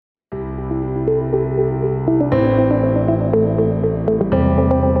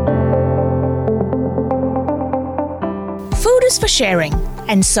is for sharing,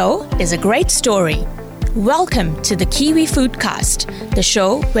 and so is a great story. Welcome to the Kiwi Foodcast, the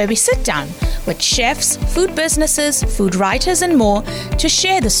show where we sit down with chefs, food businesses, food writers, and more to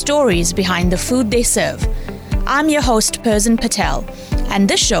share the stories behind the food they serve. I'm your host, Persin Patel, and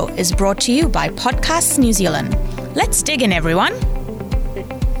this show is brought to you by Podcasts New Zealand. Let's dig in, everyone.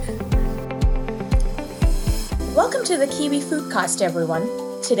 Welcome to the Kiwi Foodcast, everyone.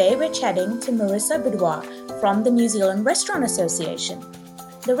 Today we're chatting to Marissa Boudoir from the New Zealand Restaurant Association.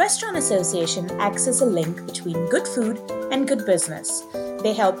 The Restaurant Association acts as a link between good food and good business.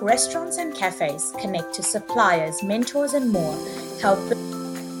 They help restaurants and cafes connect to suppliers, mentors, and more, help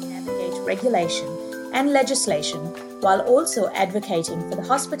navigate regulation and legislation, while also advocating for the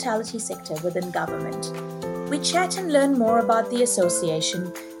hospitality sector within government. We chat and learn more about the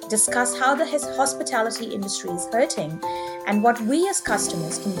association, discuss how the hospitality industry is hurting, and what we as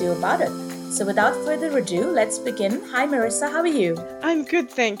customers can do about it. So without further ado, let's begin. Hi Marissa, how are you? I'm good,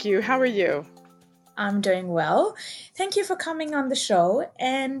 thank you. How are you? I'm doing well. Thank you for coming on the show.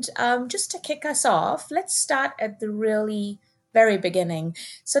 And just to kick us off, let's start at the really very beginning.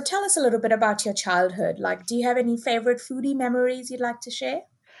 So tell us a little bit about your childhood. Do you have any favorite foodie memories you'd like to share?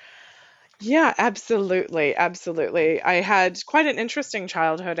 Yeah, absolutely. Absolutely. I had quite an interesting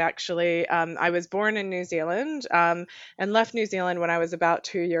childhood, actually. I was born in New Zealand and left New Zealand when I was about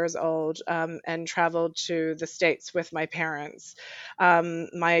 2 years old and traveled to the States with my parents.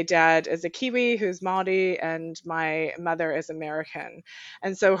 My dad is a Kiwi who's Maori, and my mother is American.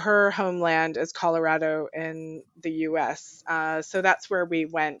 And so her homeland is Colorado in the US. So that's where we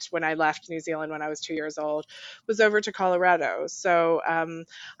went when I left New Zealand when I was 2 years old, was over to Colorado. So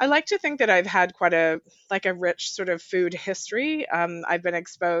I like to think that I've had quite a rich sort of food history. I've been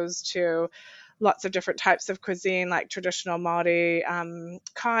exposed to lots of different types of cuisine, like traditional Maori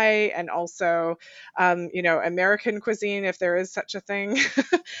kai, and also, American cuisine, if there is such a thing.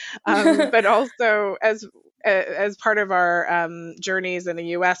 But also as part of our journeys in the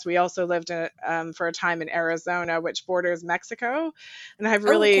U.S., we also lived for a time in Arizona, which borders Mexico, and I've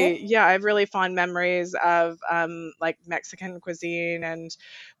Oh, okay. I have really fond memories of like Mexican cuisine. And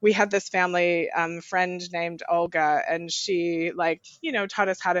we had this family friend named Olga, and she taught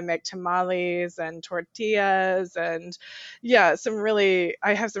us how to make tamales and tortillas, and I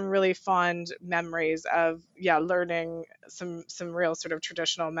have some really fond memories of learning some real sort of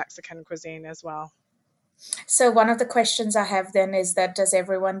traditional Mexican cuisine as well. So one of the questions I have then is that does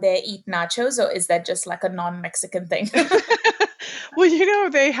everyone there eat nachos, or is that just like a non-Mexican thing? Well,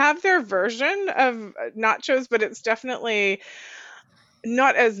 they have their version of nachos, but it's definitely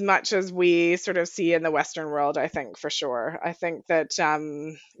not as much as we sort of see in the Western world, I think, for sure. I think that,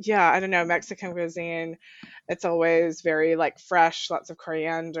 I don't know, Mexican cuisine, it's always very like fresh, lots of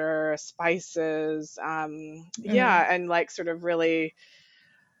coriander, spices, Mm. and like sort of really,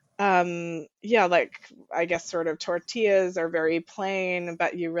 like I guess sort of tortillas are very plain,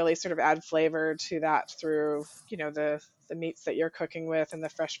 but you really sort of add flavor to that through, the meats that you're cooking with, and the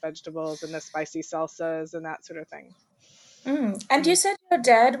fresh vegetables and the spicy salsas and that sort of thing. Mm. And you said your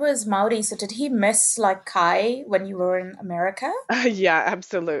dad was Maori, so did he miss like Kai when you were in America? Yeah,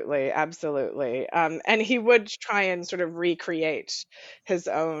 absolutely, absolutely. And he would try and sort of recreate his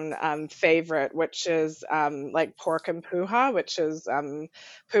own favorite, which is like pork and puha, which is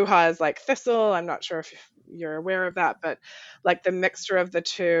puha is like thistle. I'm not sure if you're aware of that, but like the mixture of the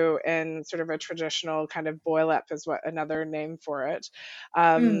two in sort of a traditional kind of boil up is what another name for it.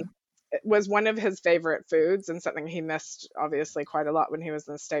 Um, Mm. it was one of his favorite foods, and something he missed obviously quite a lot when he was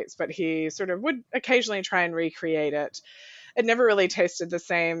in the States, but he sort of would occasionally try and recreate it. It never really tasted the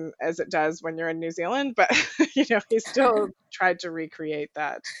same as it does when you're in New Zealand, but he still tried to recreate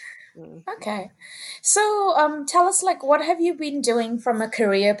that. Mm. Okay. So tell us what have you been doing from a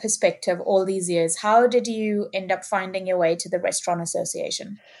career perspective all these years? How did you end up finding your way to the Restaurant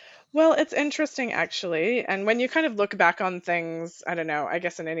Association? Well, it's interesting actually. And when you kind of look back on things, I don't know, I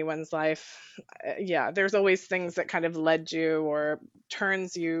guess in anyone's life, there's always things that kind of led you, or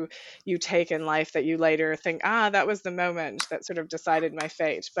turns you take in life that you later think, that was the moment that sort of decided my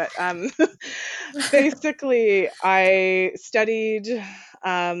fate. But basically, I studied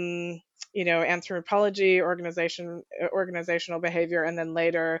anthropology, organizational behavior, and then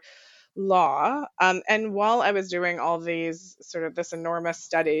later law. And while I was doing all these sort of this enormous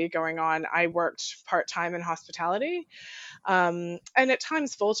study going on, I worked part time in hospitality, and at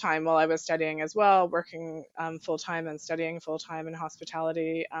times full time while I was studying as well, working full time and studying full time in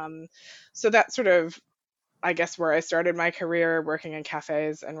hospitality. So that's sort of, I guess, where I started my career, working in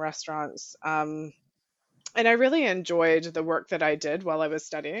cafes and restaurants. And I really enjoyed the work that I did while I was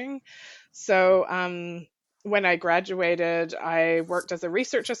studying. So when I graduated, I worked as a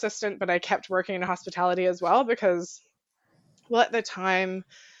research assistant, but I kept working in hospitality as well because, well, at the time,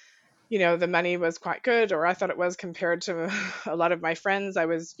 the money was quite good, or I thought it was compared to a lot of my friends. I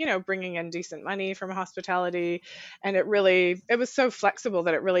was, bringing in decent money from hospitality, and it was so flexible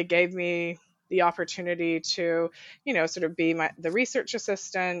that it really gave me the opportunity to, sort of be the research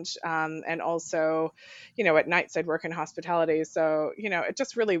assistant, and also, at nights I'd work in hospitality. So, it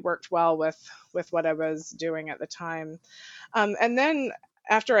just really worked well with what I was doing at the time. And then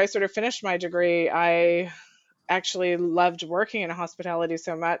after I sort of finished my degree, I actually loved working in hospitality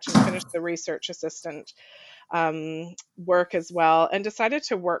so much and finished the research assistant work as well, and decided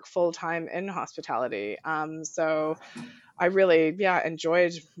to work full time in hospitality. So I really, yeah,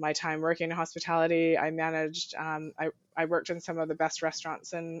 enjoyed my time working in hospitality. I managed, I worked in some of the best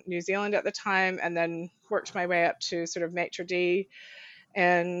restaurants in New Zealand at the time, and then worked my way up to sort of maitre d'.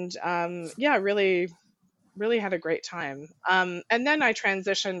 And yeah, really had a great time. And then I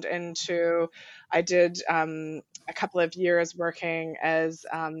transitioned into, I did a couple of years working as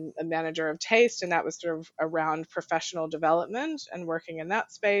a manager of taste, and that was sort of around professional development and working in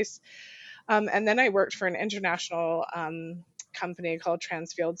that space. And then I worked for an international company called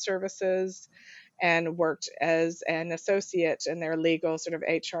Transfield Services, and worked as an associate in their legal sort of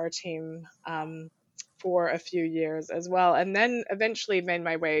HR team. For a few years as well, and then eventually made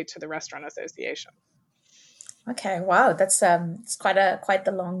my way to the Restaurant Association. Okay, wow, that's it's quite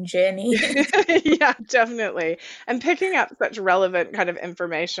the long journey. Yeah, definitely. And picking up such relevant kind of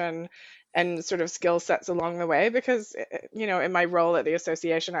information and sort of skill sets along the way, because in my role at the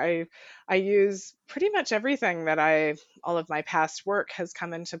association, I use pretty much everything that I all of my past work has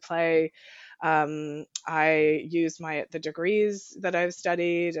come into play. I use the degrees that I've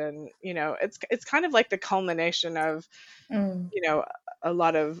studied, and it's kind of like the culmination of Mm. you know a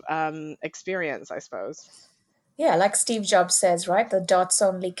lot of experience, I suppose. Yeah, like Steve Jobs says, right? The dots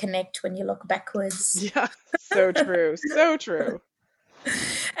only connect when you look backwards. Yeah, so true, so true.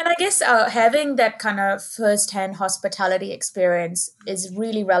 And I guess having that kind of first-hand hospitality experience is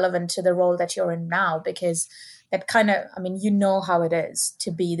really relevant to the role that you're in now, because that kind of, I mean, you know how it is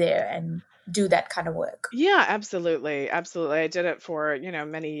to be there and do that kind of work. Yeah, absolutely. Absolutely. I did it for,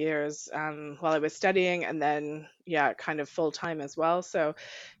 many years while I was studying, and then, yeah, kind of full time as well. So,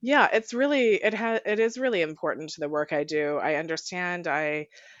 yeah, it is really important to the work I do. I understand I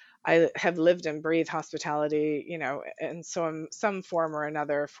have lived and breathed hospitality, in some form or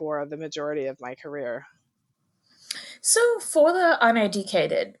another for the majority of my career. So, for the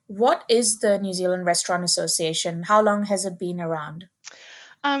uneducated, what is the New Zealand Restaurant Association? How long has it been around?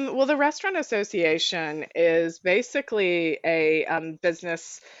 Well, the Restaurant Association is basically a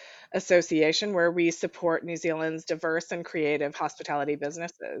business association where we support New Zealand's diverse and creative hospitality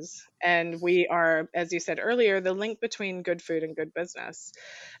businesses. And we are, as you said earlier, the link between good food and good business.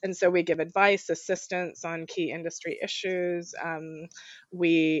 And so we give advice, assistance on key industry issues.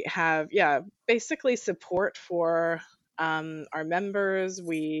 We have, yeah, basically support for our members.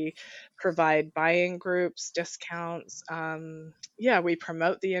 We provide buying groups, discounts. Yeah, we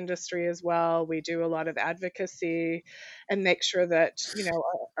promote the industry as well. We do a lot of advocacy and make sure that,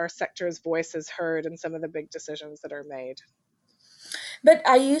 our sector's voice is heard in some of the big decisions that are made. But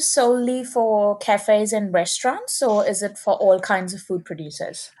are you solely for cafes and restaurants, or is it for all kinds of food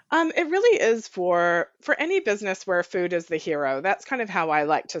producers? It really is for any business where food is the hero. That's kind of how I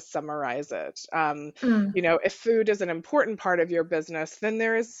like to summarize it. Mm, If food is an important part of your business, then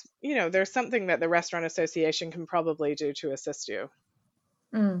there's something that the Restaurant Association can probably do to assist you.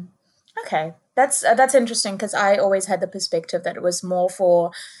 mm. Okay, that's interesting because I always had the perspective that it was more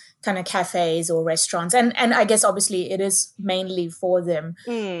for kind of cafes or restaurants, and I guess obviously it is mainly for them.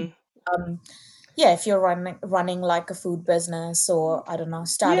 Mm, Um, yeah, if you're running like a food business, or I don't know,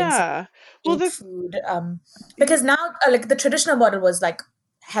 starting some yeah. Well, eat food, because now like the traditional model was like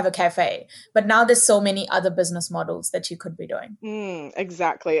have a cafe, but now there's so many other business models that you could be doing.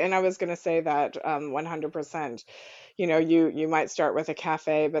 exactly. And I was going to say that 100%. You might start with a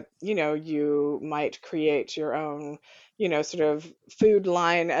cafe, but you might create your own, sort of food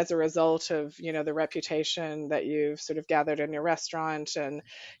line as a result of, the reputation that you've sort of gathered in your restaurant. And,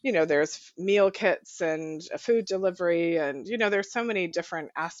 there's meal kits and a food delivery, and, there's so many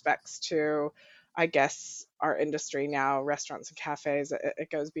different aspects to, I guess, our industry now, restaurants and cafes. It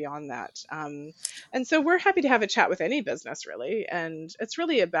goes beyond that. And so we're happy to have a chat with any business, really. And it's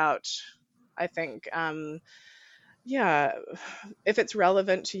really about, I think, yeah, if it's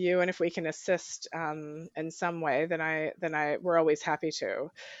relevant to you and if we can assist in some way, we're always happy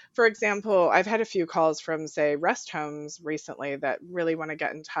to. For example, I've had a few calls from, say, rest homes recently that really want to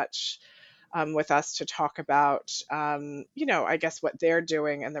get in touch with us to talk about, I guess what they're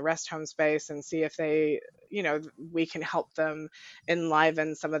doing in the rest home space and see if we can help them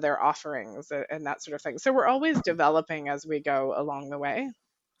enliven some of their offerings and that sort of thing. So we're always developing as we go along the way.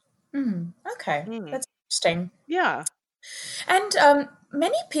 Okay, Mm, that's interesting. yeah. And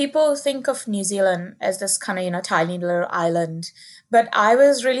many people think of New Zealand as this kind of, tiny little island. But I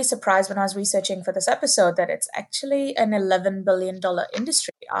was really surprised when I was researching for this episode that it's actually an $11 billion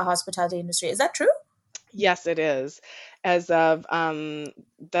industry, our hospitality industry. Is that true? Yes, it is. As of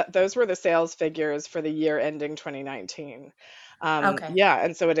those were the sales figures for the year ending 2019. Okay. Yeah,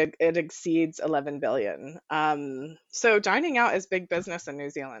 and so it exceeds 11 billion. So dining out is big business in New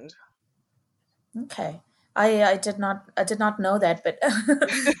Zealand. Okay. I did not know that, but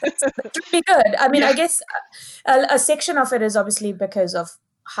that's really good. I mean, Yeah. I guess a section of it is obviously because of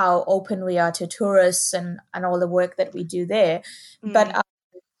how open we are to tourists and all the work that we do there. But Mm.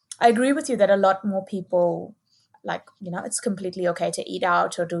 I agree with you that a lot more people like, it's completely okay to eat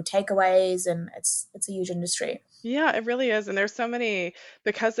out or do takeaways, and it's a huge industry. Yeah, it really is. And there's so many,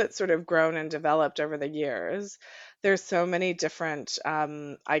 because it's sort of grown and developed over the years, there's so many different,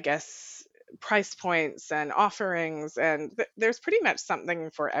 I guess, price points and offerings, and there's pretty much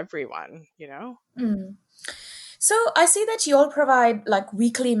something for everyone. Mm. So I see that you all provide like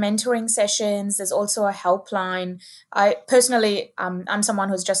weekly mentoring sessions. There's also a helpline. I personally, I'm someone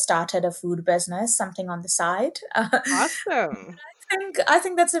who's just started a food business, something on the side. Awesome. I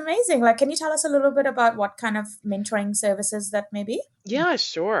think that's amazing. Like, can you tell us a little bit about what kind of mentoring services that may be? Yeah,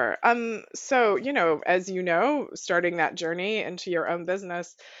 sure. So, as you know, starting that journey into your own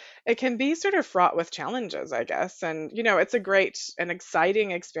business, it can be sort of fraught with challenges, I guess. And, it's a great and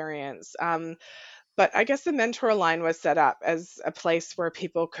exciting experience. But I guess the mentor line was set up as a place where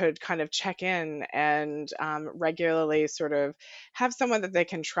people could kind of check in and regularly sort of have someone that they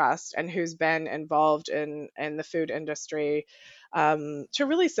can trust and who's been involved in the food industry, to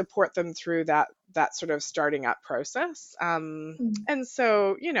really support them through that sort of starting up process. Mm. And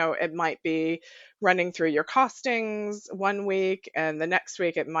so, it might be running through your costings one week, and the next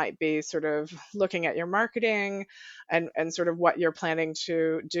week it might be sort of looking at your marketing and sort of what you're planning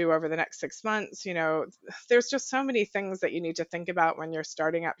to do over the next 6 months. There's just so many things that you need to think about when you're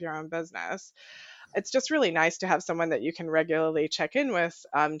starting up your own business. It's just really nice to have someone that you can regularly check in with,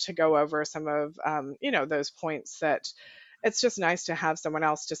 to go over some of those points that it's just nice to have someone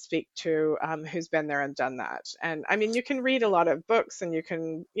else to speak to, who's been there and done that. And I mean, you can read a lot of books and you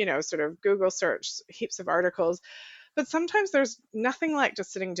can, sort of Google search heaps of articles, but sometimes there's nothing like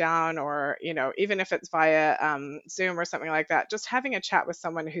just sitting down or, even if it's via Zoom or something like that, just having a chat with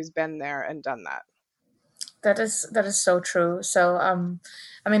someone who's been there and done that. That is so true. So,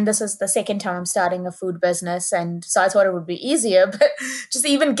 I mean, this is the second time I'm starting a food business, and so I thought it would be easier, but just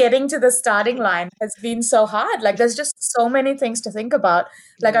even getting to the starting line has been so hard. Like, there's just so many things to think about.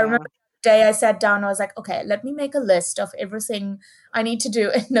 Like, I Yeah. remember the day I sat down, I was like, okay, let me make a list of everything I need to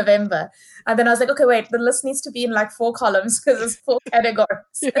do in November, and then I was like, okay, wait, the list needs to be in like 4 columns because there's 4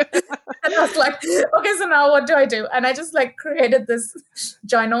 categories. And I was like, okay, so now what do I do? And I just like created this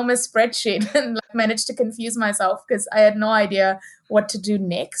ginormous spreadsheet and like managed to confuse myself because I had no idea what to do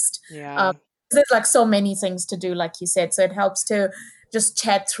next. Yeah. There's like so many things to do, like you said. So it helps to just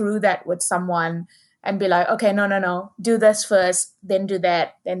chat through that with someone and be like, okay, no, no, no, do this first, then do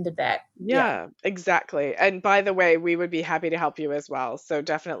that, then do that. Yeah. Yeah, exactly. And by the way, we would be happy to help you as well. So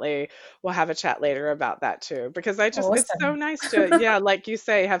definitely we'll have a chat later about that too, because it's so Awesome. nice to, yeah, like you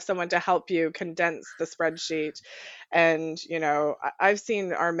say, have someone to help you condense the spreadsheet. And, I've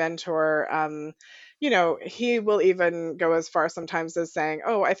seen our mentor, he will even go as far sometimes as saying,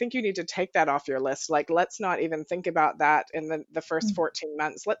 oh, I think you need to take that off your list. Like, let's not even think about that in the first 14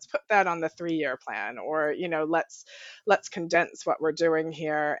 months. Let's put that on the 3-year plan, or, let's condense what we're doing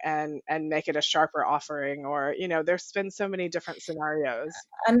here and make it a sharper offering, or there's been so many different scenarios.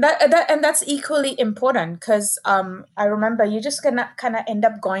 And that's equally important because I remember you just gonna kind of end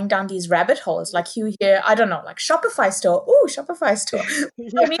up going down these rabbit holes. Like you hear, I don't know, like Shopify store. Ooh, Shopify store.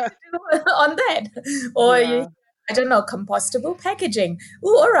 What do I need Yeah, to do on that? Or you, yeah. I don't know, compostable packaging.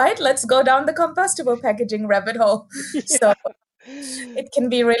 Ooh, all right, let's go down the compostable packaging rabbit hole. So Yeah. it can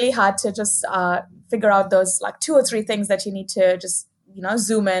be really hard to just figure out those like two or three things that you need to just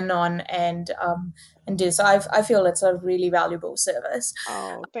zoom in on and do. So I feel it's a really valuable service.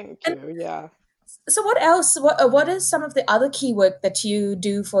 Oh, thank And you. Yeah. so what else? What is some of the other key work that you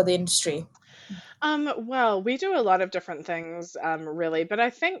do for the industry? Well, we do a lot of different things, really, but I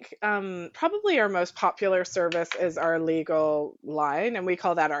think probably our most popular service is our legal line, and we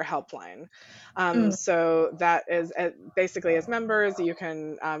call that our helpline. Mm, So that is basically, as members, you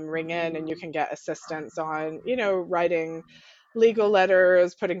can ring in and you can get assistance on, writing legal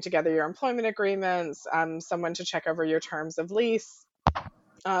letters, putting together your employment agreements, someone to check over your terms of lease.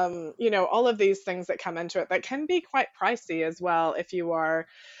 All of these things that come into it that can be quite pricey as well if you are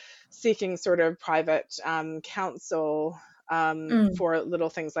seeking sort of private counsel mm, for little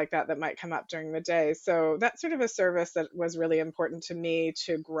things like that that might come up during the day. So that's sort of a service that was really important to me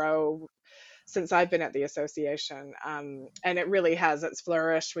to grow since I've been at the association. And it really has, it's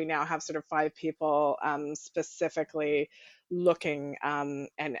flourished. We now have sort of 5 people specifically looking and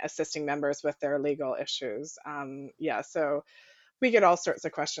assisting members with their legal issues. Yeah, so we get all sorts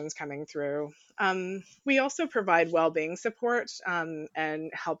of questions coming through. We also provide well-being support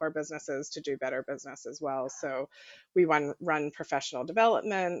and help our businesses to do better business as well. So we run professional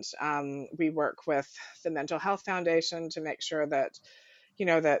development. We work with the Mental Health Foundation to make sure that,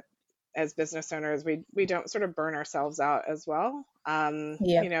 that as business owners, we don't sort of burn ourselves out as well.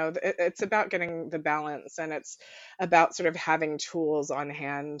 yeah. It's about getting the balance, and it's about sort of having tools on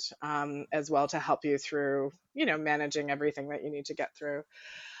hand as well to help you through, managing everything that you need to get through.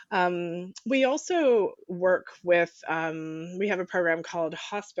 We also work with, we have a program called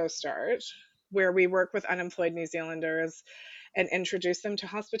Hospo Start, where we work with unemployed New Zealanders and introduce them to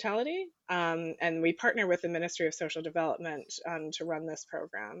hospitality. And we partner with the Ministry of Social Development to run this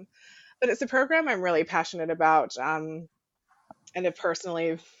program. But it's a program I'm really passionate about and have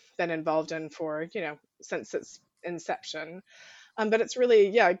personally been involved in for, since its inception. But it's really,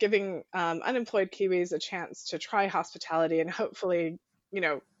 yeah, giving unemployed Kiwis a chance to try hospitality and hopefully,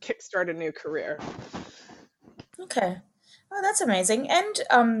 kickstart a new career. Okay. Oh, that's amazing.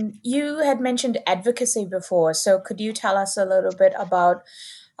 And you had mentioned advocacy before, so could you tell us a little bit about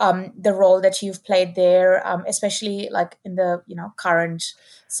the role that you've played there, especially like in the current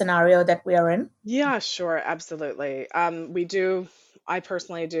scenario that we are in? Yeah, sure, absolutely. I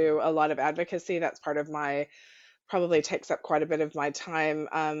personally do a lot of advocacy. That's part of my, probably takes up quite a bit of my time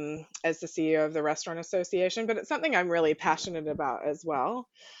as the CEO of the Restaurant Association, but it's something I'm really passionate about as well.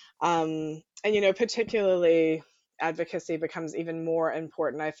 And, particularly advocacy becomes even more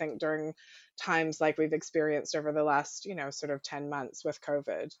important, I think, during times like we've experienced over the last, sort of 10 months with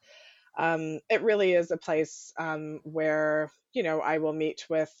COVID. It really is a place where, I will meet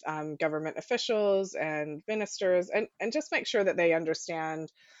with government officials and ministers and just make sure that they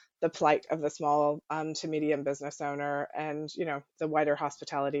understand the plight of the small to medium business owner and, the wider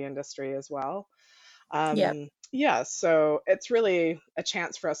hospitality industry as well. Yeah. Yeah, so it's really a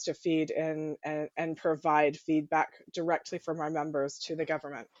chance for us to feed in and provide feedback directly from our members to the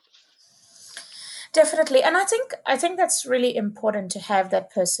government. Definitely, and I think that's really important to have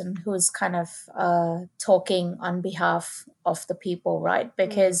that person who's kind of talking on behalf of the people, right? Mm,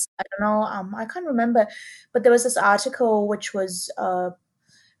 Because I don't know, I can't remember, but there was this article which was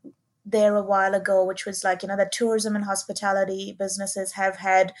there a while ago, which was like that tourism and hospitality businesses have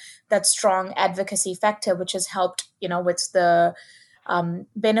had that strong advocacy factor, which has helped with the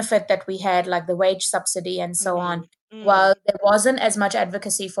benefit that we had, like the wage subsidy and so on. mhm, mm. While there wasn't as much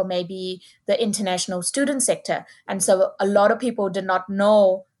advocacy for maybe the international student sector. And so a lot of people did not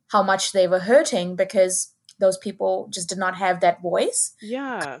know how much they were hurting because those people just did not have that voice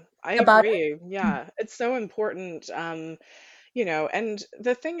Yeah, I about it. agree. Yeah, it's so important. And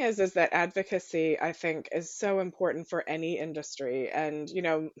the thing is that advocacy, I think, is so important for any industry. And,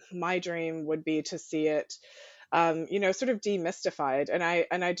 my dream would be to see it, sort of demystified.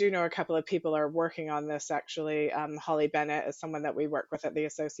 And I do know a couple of people are working on this actually. Holly Bennett is someone that we work with at the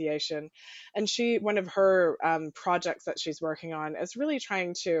association, and one of her projects that she's working on is really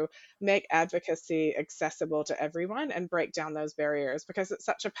trying to make advocacy accessible to everyone and break down those barriers because it's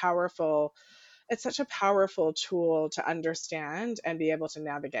such a powerful tool to understand and be able to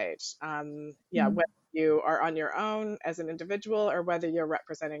navigate. Yeah, Mm. whether you are on your own as an individual or whether you're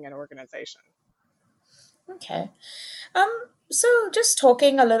representing an organization. Okay. Um, so just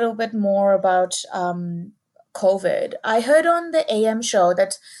talking a little bit more about COVID, I heard on the AM show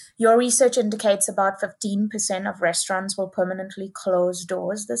that your research indicates about 15% of restaurants will permanently close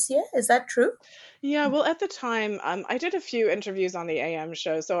doors this year. Is that true? Yeah, well, at the time, I did a few interviews on the AM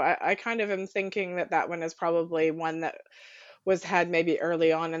show, so I kind of am thinking that that one is probably one that was had maybe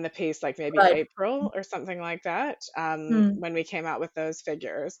early on in the piece, like maybe Right. April or something like that, Hmm. when we came out with those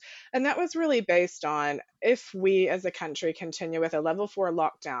figures. And that was really based on if we as a country continue with a level 4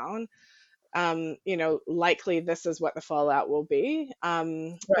 lockdown, likely this is what the fallout will be.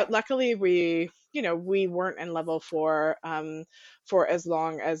 But Right. luckily, we weren't in level 4 for as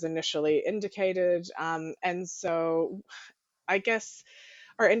long as initially indicated, and so I guess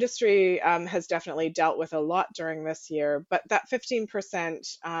our industry has definitely dealt with a lot during this year, but that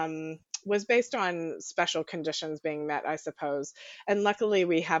 15% was based on special conditions being met, I suppose. And luckily,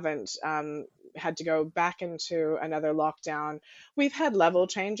 we haven't had to go back into another lockdown. We've had level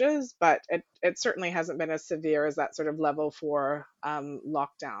changes, but it certainly hasn't been as severe as that sort of level 4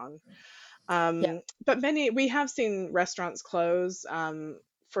 lockdown. Yeah. But we have seen restaurants close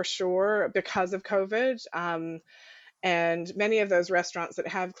for sure because of COVID. And many of those restaurants that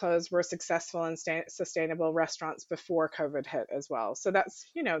have closed were successful and sustainable restaurants before COVID hit as well. So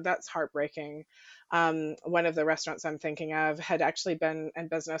that's heartbreaking. One of the restaurants I'm thinking of had actually been in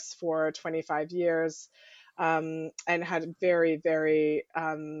business for 25 years, and had very, very,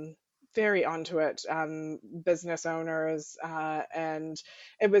 very onto it business owners. And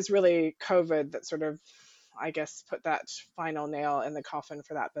it was really COVID that sort of, I guess, put that final nail in the coffin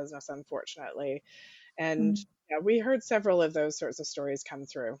for that business, unfortunately. And Mm. yeah, we heard several of those sorts of stories come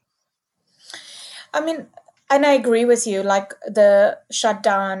through. I mean, and I agree with you, like the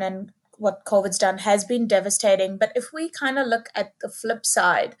shutdown and what COVID's done has been devastating. But if we kind of look at the flip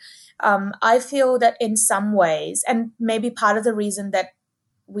side, I feel that in some ways, and maybe part of the reason that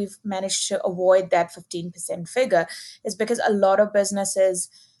we've managed to avoid that 15% figure is because a lot of businesses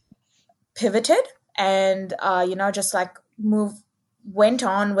pivoted and just like went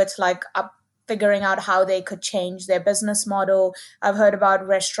on with like up figuring out how they could change their business model. I've heard about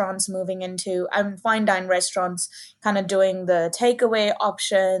restaurants moving into fine dine restaurants kind of doing the takeaway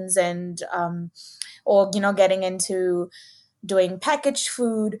options and or getting into doing packaged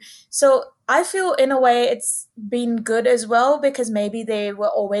food. So I feel in a way it's been good as well because maybe they were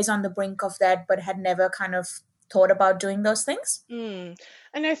always on the brink of that but had never kind of thought about doing those things. Mm.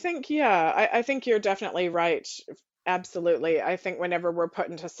 And I think, yeah, I think you're definitely right. Absolutely. I think whenever we're put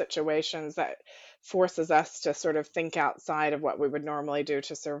into situations that forces us to sort of think outside of what we would normally do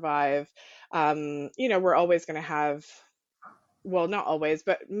to survive, we're always going to have, well, not always,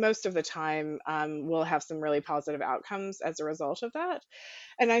 but most of the time, we'll have some really positive outcomes as a result of that.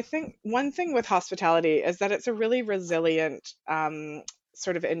 And I think one thing with hospitality is that it's a really resilient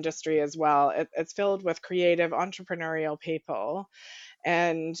sort of industry as well. It's filled with creative, entrepreneurial people.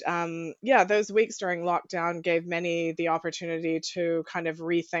 And yeah, those weeks during lockdown gave many the opportunity to kind of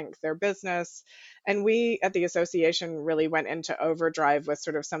rethink their business. And we at the association really went into overdrive with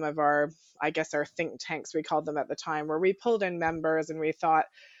sort of some of our, I guess, our think tanks, we called them at the time, where we pulled in members and we thought,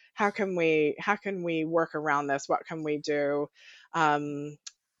 how can we work around this? What can we do?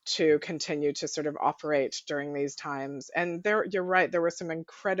 To continue to sort of operate during these times. And you're right, there was some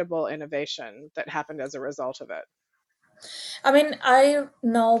incredible innovation that happened as a result of it. I mean, I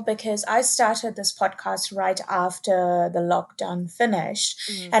know because I started this podcast right after the lockdown finished.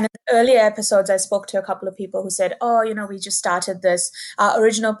 Mm. And in the earlier episodes, I spoke to a couple of people who said, oh, we just started this. Our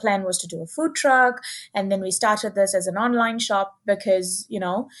original plan was to do a food truck. And then we started this as an online shop because,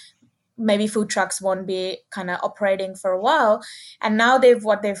 maybe food trucks won't be kind of operating for a while. And now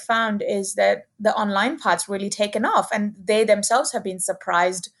what they've found is that the online part's really taken off and they themselves have been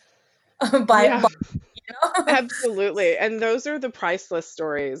surprised by, Yeah. by Absolutely. And those are the priceless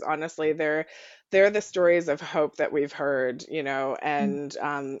stories, honestly. They're the stories of hope that we've heard, and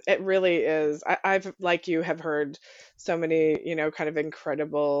it really is. I've, like you, have heard so many, kind of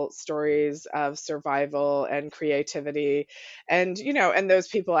incredible stories of survival and creativity, and those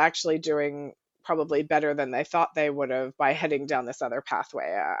people actually doing probably better than they thought they would have by heading down this other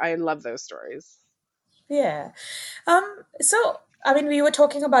pathway. I love those stories. Yeah. So, I mean, we were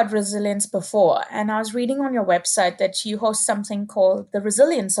talking about resilience before, and I was reading on your website that you host something called the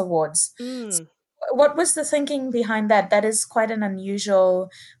Resilience Awards. Mm. What was the thinking behind that? That is quite an unusual,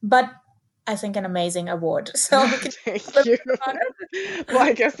 but I think an amazing award. So, can you talk a Thank little you. bit about Well, it?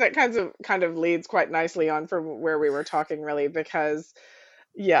 I guess that kind of leads quite nicely on from where we were talking, really, because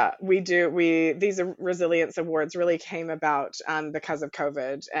yeah, these resilience awards really came about because of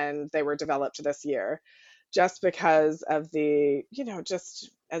COVID, and they were developed this year, just because of the, just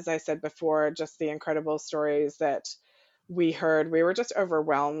as I said before, just the incredible stories that we heard. We were just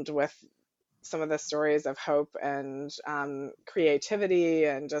overwhelmed with some of the stories of hope and creativity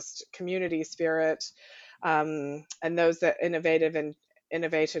and just community spirit, and those that innovated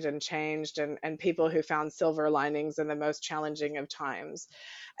and changed, and people who found silver linings in the most challenging of times.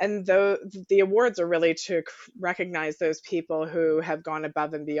 And though the awards are really to recognize those people who have gone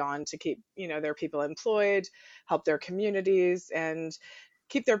above and beyond to keep their people employed, help their communities, and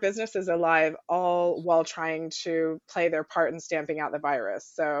keep their businesses alive, all while trying to play their part in stamping out the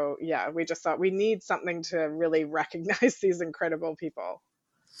virus. So yeah, we just thought we need something to really recognize these incredible people.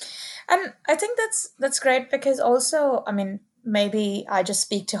 And I think that's great because also, I mean, maybe I just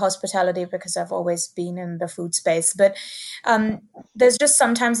speak to hospitality because I've always been in the food space, but um, there's just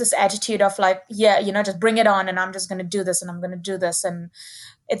sometimes this attitude of like, yeah, just bring it on, and I'm just going to do this, and I'm going to do this, and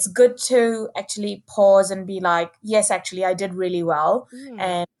it's good to actually pause and be like, yes, actually, I did really well, Mm.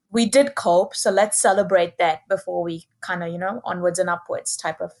 and we did cope, so let's celebrate that before we kind of, onwards and upwards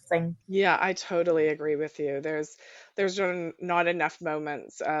type of thing. Yeah, I totally agree with you. There's not enough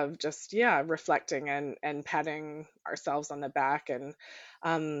moments of just, yeah, reflecting and patting ourselves on the back, and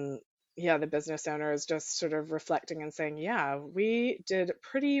um yeah, the business owners just sort of reflecting and saying, yeah, we did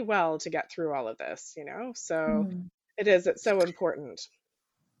pretty well to get through all of this, you know? So Hmm. it's so important.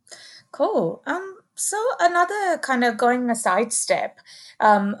 Cool. So another kind of going a sidestep.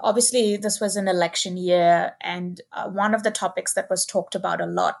 Obviously, this was an election year, and one of the topics that was talked about a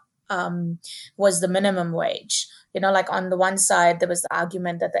lot was the minimum wage. Like on the one side, there was the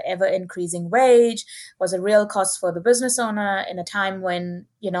argument that the ever increasing wage was a real cost for the business owner in a time when,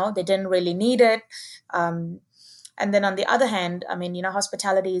 they didn't really need it. Um, and then on the other hand, I mean,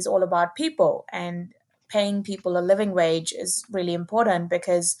 hospitality is all about people, and paying people a living wage is really important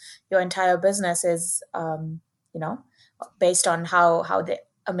because your entire business is, you know, based on how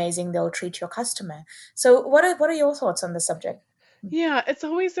amazing they'll treat your customer. So, what are your thoughts on the subject? Yeah, it's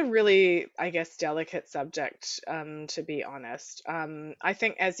always a really, I guess, delicate subject, to be honest. I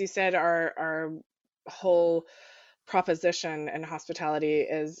think, as you said, our whole proposition in hospitality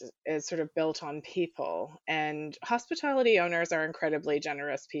is sort of built on people, and hospitality owners are incredibly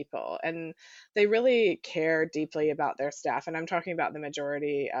generous people, and they really care deeply about their staff. And I'm talking about the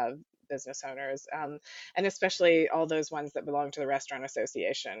majority of business owners, and especially all those ones that belong to the Restaurant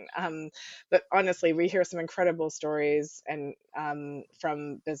Association. But honestly, we hear some incredible stories and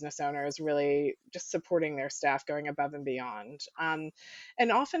from business owners really just supporting their staff, going above and beyond. And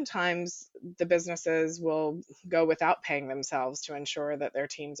oftentimes, the businesses will go without paying themselves to ensure that their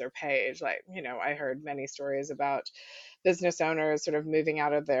teams are paid. Like, I heard many stories about business owners sort of moving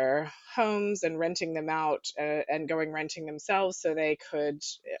out of their homes and renting them out, and going renting themselves so they could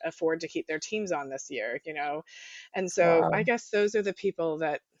afford to keep their teams on this year. And so I Wow. guess those are the people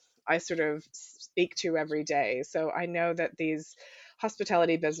that I sort of speak to every day. So I know that these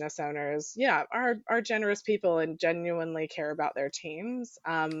hospitality business owners, yeah, are generous people and genuinely care about their teams.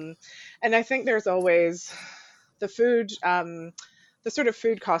 And I think there's always the food. The sort of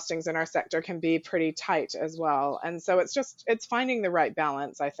food costings in our sector can be pretty tight as well, and so it's finding the right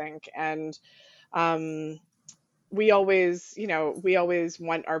balance, I think. And um, we always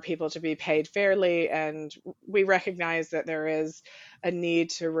want our people to be paid fairly, and we recognize that there is a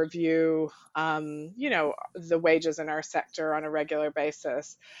need to review, the wages in our sector on a regular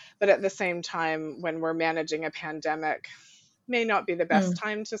basis. But at the same time, when we're managing a pandemic, may not be the best Mm.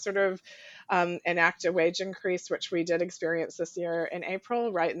 time to sort of enact a wage increase, which we did experience this year in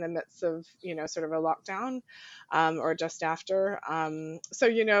April, right in the midst of, sort of a lockdown, or just after.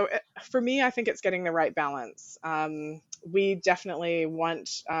 So, for me, I think it's getting the right balance. We definitely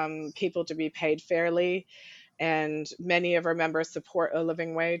want people to be paid fairly, and many of our members support a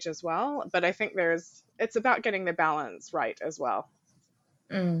living wage as well. But I think it's about getting the balance right as well.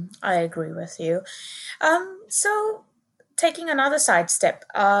 I agree with you. So taking another sidestep,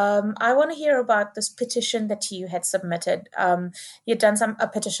 I want to hear about this petition that you had submitted. You'd done a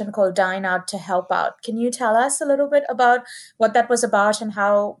petition called Dine Out to Help Out. Can you tell us a little bit about what that was about and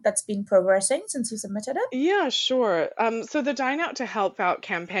how that's been progressing since you submitted it? Yeah, sure. So the Dine Out to Help Out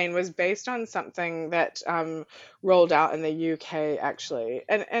campaign was based on something that rolled out in the UK, actually,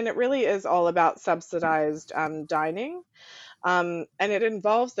 and it really is all about subsidized dining, and it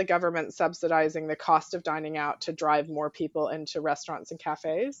involves the government subsidizing the cost of dining out to drive more people into restaurants and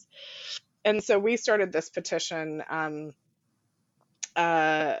cafes. And so we started this petition.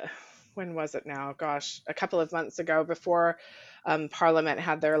 Uh, when was it now? Gosh, a couple of months ago, before Parliament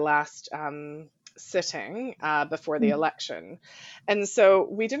had their last sitting before the Mm. election. And so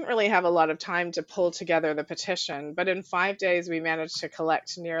we didn't really have a lot of time to pull together the petition, but in 5 days we managed to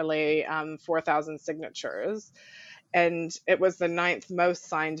collect nearly 4,000 signatures. And it was the ninth most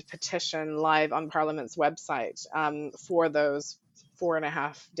signed petition live on Parliament's website for those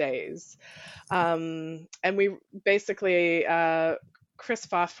 4.5 days. And we basically, Chris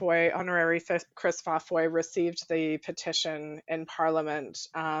Fafoy, Chris Fafoy, received the petition in Parliament.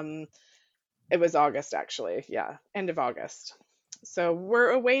 It was August, actually. Yeah, end of August. So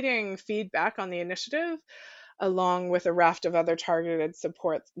we're awaiting feedback on the initiative. along with a raft of other targeted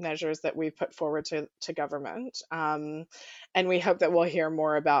support measures that we've put forward to government. And we hope that we'll hear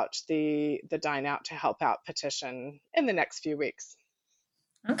more about the Dine Out to Help Out petition in the next few weeks.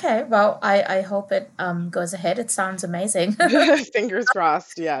 Okay, well, I hope it goes ahead. It sounds amazing. Fingers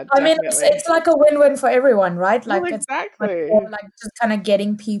crossed. Yeah, I mean, definitely. it's like a win-win for everyone, right? Well, Like it's much more exactly. like just kind of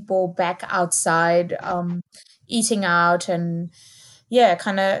getting people back outside, eating out, and yeah,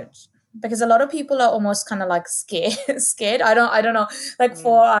 kind of because a lot of people are almost kind of like scared. Scared. I don't know. Like Mm.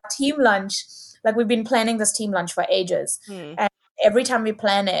 for our team lunch, like we've been planning this team lunch for ages, Mm. and every time we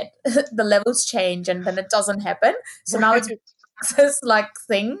plan it, the levels change, and then it doesn't happen. So now it's Right. this like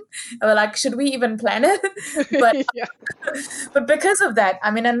thing. And we're like, should we even plan it? But Yeah. but because of that,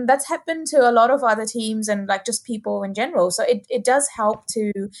 I mean, and that's happened to a lot of other teams and like just people in general. So it does help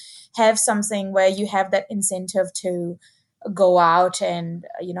to have something where you have that incentive to go out and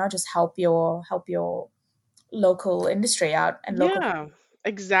just help your local industry out and local. Yeah,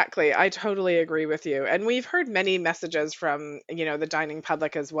 exactly. I totally agree with you. And we've heard many messages from, the dining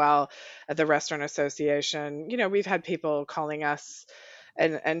public as well at the Restaurant Association. We've had people calling us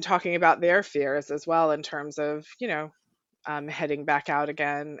and talking about their fears as well in terms of, heading back out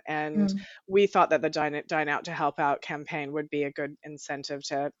again. And Mm, we thought that the Dine Out to Help Out campaign would be a good incentive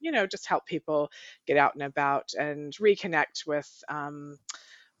to, just help people get out and about and reconnect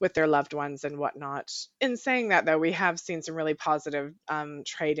with their loved ones and whatnot. In saying that, though, we have seen some really positive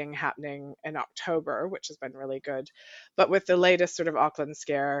trading happening in October, which has been really good. But with the latest sort of Auckland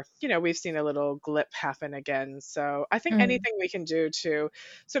scare, we've seen a little glip happen again. So I think mm. anything we can do to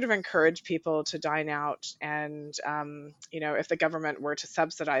sort of encourage people to dine out, and if the government were to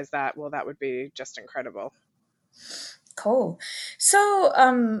subsidize that, well, that would be just incredible. Cool. So,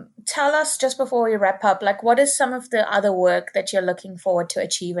 tell us just before we wrap up, like, what is some of the other work that you're looking forward to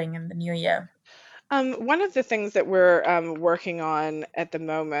achieving in the new year? One of the things that we're working on at the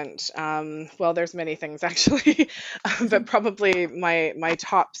moment, well, there's many things actually, but probably my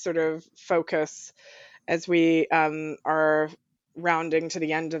top sort of focus as we are rounding to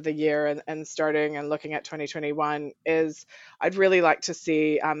the end of the year and starting and looking at 2021 is I'd really like to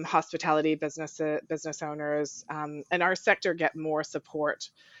see hospitality business owners and our sector get more support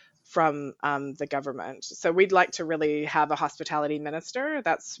from the government. So we'd like to really have a hospitality minister.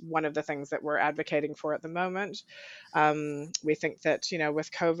 That's one of the things that we're advocating for at the moment. We think that,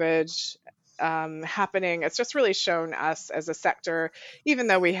 with COVID happening, it's just really shown us as a sector, even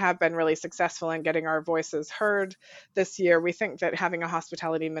though we have been really successful in getting our voices heard this year, we think that having a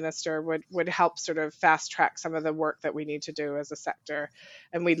hospitality minister would help sort of fast track some of the work that we need to do as a sector.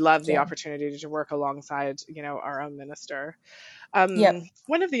 And we'd love the Yeah. opportunity to work alongside, our own minister. Yep.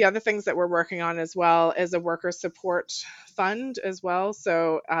 One of the other things that we're working on as well is a worker support fund as well.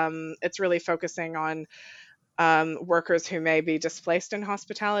 So it's really focusing on workers who may be displaced in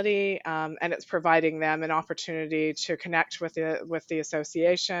hospitality, and it's providing them an opportunity to connect with the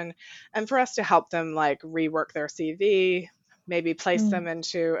association, and for us to help them like rework their CV, maybe place Mm. them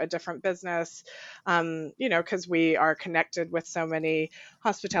into a different business, because we are connected with so many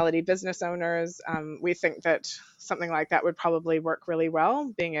hospitality business owners. We think that something like that would probably work really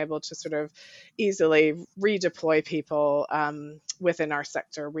well, being able to sort of easily redeploy people within our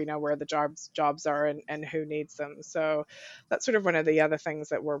sector. We know where the jobs are and who needs them. So that's sort of one of the other things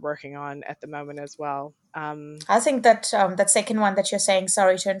that we're working on at the moment as well. I think that that second one that you're saying,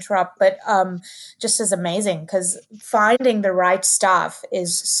 sorry to interrupt, but just is amazing because finding the right staff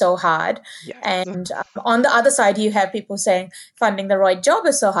is so hard. Yes. And on the other side, you have people saying finding the right job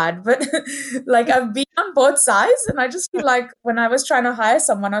is so hard. But like I've been on both sides, and I just feel like when I was trying to hire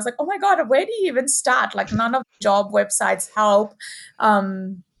someone, I was like, oh my God, where do you even start? Like none of the job websites help.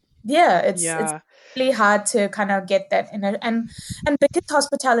 Yeah, it's Yeah. really hard to kind of get that in it. And because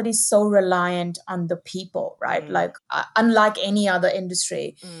hospitality is so reliant on the people, right? Mm, Like unlike any other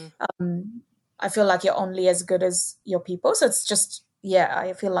industry, mm. um, I feel like you're only as good as your people. So it's just, yeah,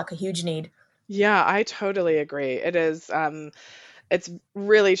 I feel like a huge need. Yeah, I totally agree. It's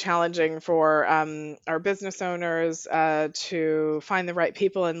really challenging for our business owners to find the right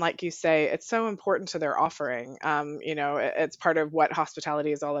people. And like you say, it's so important to their offering. It's part of what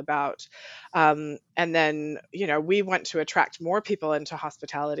hospitality is all about. And then, we want to attract more people into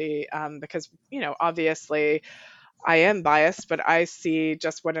hospitality because, obviously, I am biased, but I see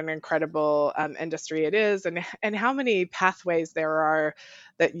just what an incredible industry it is, and how many pathways there are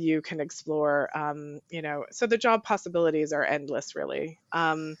that you can explore. So the job possibilities are endless, really.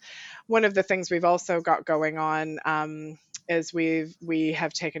 One of the things we've also got going on is we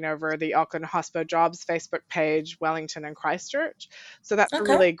have taken over the Auckland Hospo Jobs Facebook page, Wellington and Christchurch. So that's a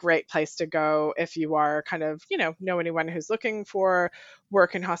Okay. really great place to go if you are kind of, know anyone who's looking for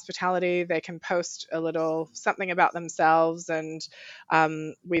work in hospitality. They can post a little something about themselves. And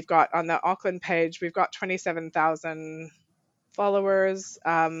we've got on the Auckland page, we've got 27,000 followers.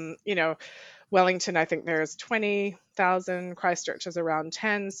 Wellington, I think there's 20,000. Christchurch is around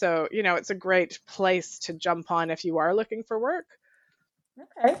 10. So, it's a great place to jump on if you are looking for work.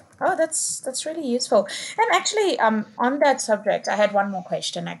 Okay. Oh, that's really useful. And actually, on that subject, I had one more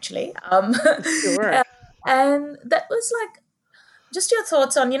question actually. Sure. And that was like just your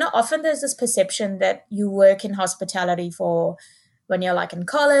thoughts on, often there's this perception that you work in hospitality for when you're like in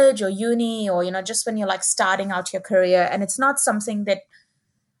college or uni or, just when you're like starting out your career, and it's not something that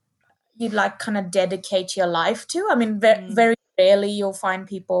you'd like kind of dedicate your life to. I mean, very rarely you'll find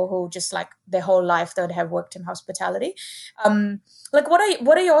people who just like their whole life they would have worked in hospitality. Like, what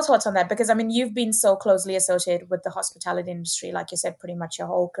are your thoughts on that? Because I mean, you've been so closely associated with the hospitality industry, like you said, pretty much your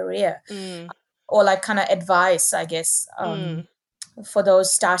whole career. Or like kind of advice, I guess, for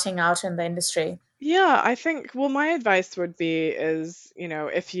those starting out in the industry. Yeah, I think, well, my advice would be is,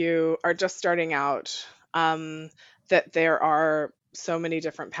 if you are just starting out, that there are so many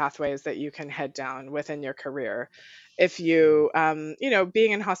different pathways that you can head down within your career. If you,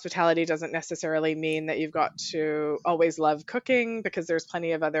 being in hospitality doesn't necessarily mean that you've got to always love cooking, because there's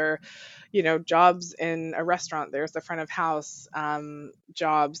plenty of other, jobs in a restaurant. There's the front of house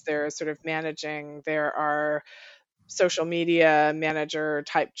jobs, there's sort of managing, there are social media manager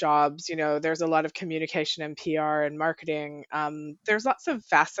type jobs. There's a lot of communication and PR and marketing. There's lots of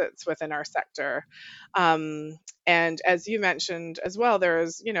facets within our sector. And as you mentioned as well,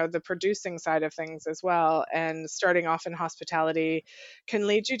 there's, the producing side of things as well. And starting off in hospitality can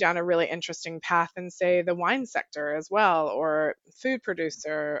lead you down a really interesting path in, say, the wine sector as well, or food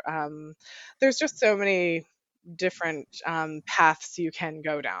producer. There's just so many different paths you can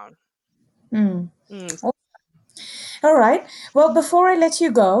go down. All right. Well, before I let you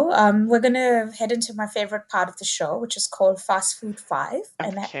go, we're going to head into my favorite part of the show, which is called Fast Food 5.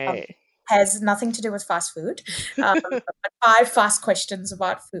 And Okay. has nothing to do with fast food. But 5 fast questions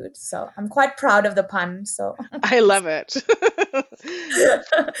about food. So I'm quite proud of the pun. So I love it.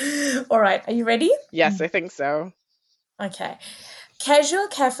 All right. Are you ready? Yes, I think so. Okay. Casual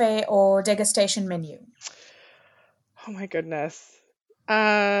cafe or degustation menu? Oh my goodness.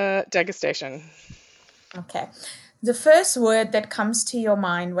 Degustation. Okay. The first word that comes to your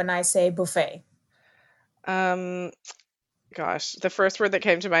mind when I say buffet? Gosh, the first word that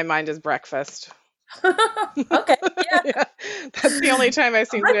came to my mind is breakfast. Okay. Yeah. Yeah, that's the only time I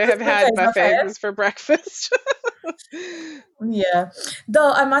seem to have had buffets is for breakfast. Yeah.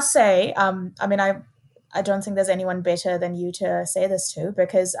 Though I must say, I mean, I don't think there's anyone better than you to say this to,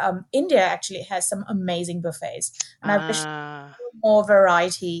 because India actually has some amazing buffets, and I wish more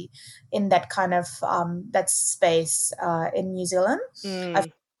variety in that kind of that space in New Zealand. I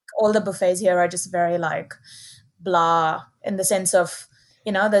think all the buffets here are just very like blah, in the sense of,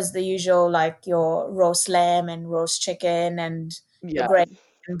 there's the usual like your roast lamb and roast chicken and the gravy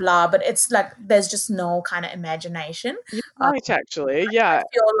and blah, but it's like there's just no kind of imagination. You're right, actually. Yeah.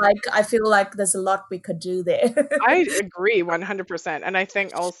 I feel like there's a lot we could do there. I agree 100%. And I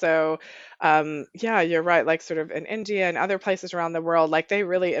think also, you're right. Like sort of in India and other places around the world, like they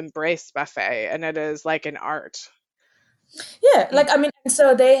really embrace buffet, and it is like an art. Yeah, like I mean,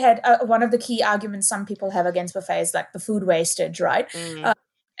 so they had one of the key arguments some people have against buffets, like the food wastage, right?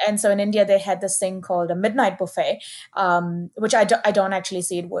 And so in India, they had this thing called a midnight buffet, which I don't actually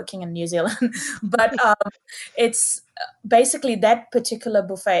see it working in New Zealand, but it's basically that particular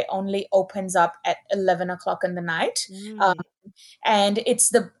buffet only opens up at 11 o'clock in the night, and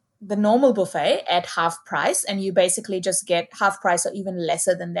it's the normal buffet at half price, and you basically just get half price or even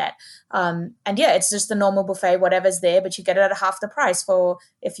lesser than that. And yeah, it's just the normal buffet, whatever's there, but you get it at half the price for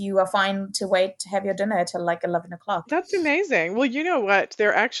if you are fine to wait to have your dinner till like 11 o'clock. That's amazing. Well, you know what?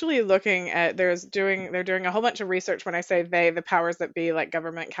 They're actually looking at, they're doing a whole bunch of research. When I say they, the powers that be, like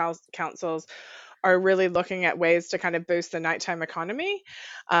government councils, are really looking at ways to kind of boost the nighttime economy.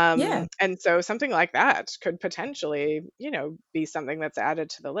 Yeah. And so something like that could potentially, be something that's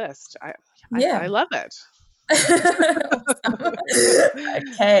added to the list. I love it.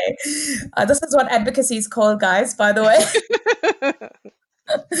 Okay. This is what advocacy is called, guys, by the way.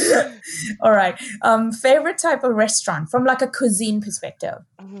 All right. Favorite type of restaurant from like a cuisine perspective?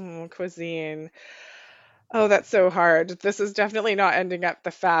 Cuisine. Oh, that's so hard. This is definitely not ending up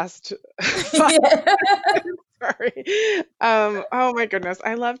the fast. Yeah. Sorry. Oh my goodness.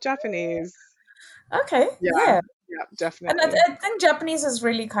 I love Japanese. Okay, Yeah. yeah. Yeah, And definitely. I think Japanese is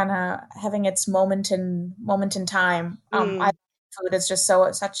really kind of having its moment in time. I Mm, food is just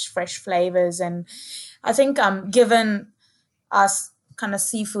such fresh flavors, and I think given us kind of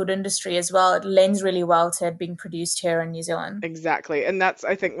seafood industry as well, it lends really well to it being produced here in New Zealand. exactly. And that's,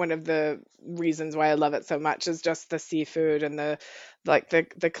 I think, one of the reasons why I love it so much is just the seafood and the like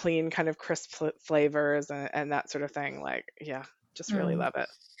the clean kind of crisp flavors and that sort of thing. Like, yeah, just really Mm, love it.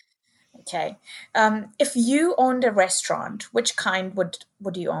 okay. If you owned a restaurant, which kind would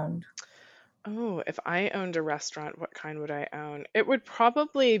you own? Oh, if I owned a restaurant, what kind would I own? It would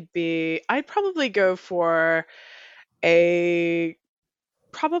probably be, I'd probably go for a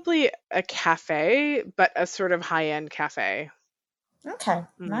probably a cafe, but a sort of high-end cafe. Okay,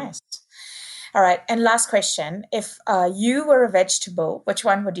 Mm. nice. All right, and last question. If you were a vegetable, which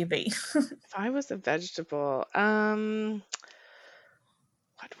one would you be? If I was a vegetable, what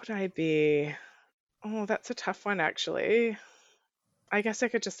would I be? Oh, that's a tough one, actually. I guess I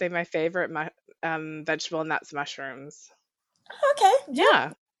could just say my favorite vegetable, and that's mushrooms. Okay, yeah,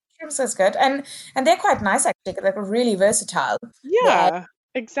 Yeah, mushrooms is good, and they're quite nice actually. 'Cause they're really versatile. They add yeah, to make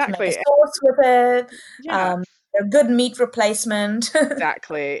a exactly. sauce with it. Yeah, They're a good meat replacement.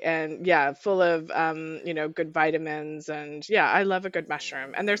 exactly. And yeah, full of good vitamins, and yeah, I love a good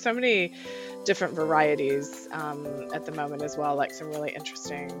mushroom. And there's so many different varieties at the moment as well, like some really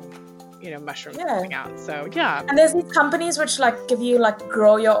interesting, mushrooms Yeah, coming out. So yeah. and there's these companies which like give you like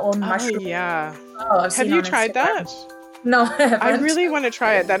grow your own Oh mushroom. yeah. Oh, I've Have seen you on tried Instagram. that? No, I I haven't. really want to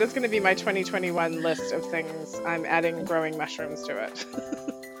try it. That is going to be my 2021 list of things. I'm adding growing mushrooms to it.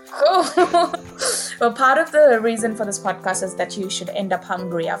 Cool. Well, part of the reason for this podcast is that you should end up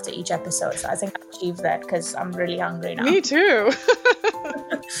hungry after each episode. So I think I achieved that because I'm really hungry now. Me too.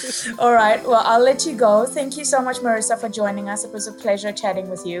 All right. Well, I'll let you go. Thank you so much, Marissa, for joining us. It was a pleasure chatting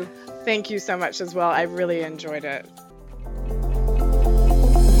with you. Thank you so much as well. I really enjoyed it.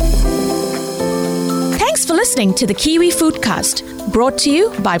 Thanks for listening to the Kiwi Foodcast, brought to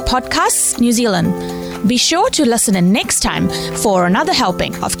you by Podcasts New Zealand. Be sure to listen in next time for another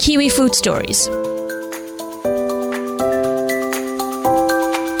helping of Kiwi food stories.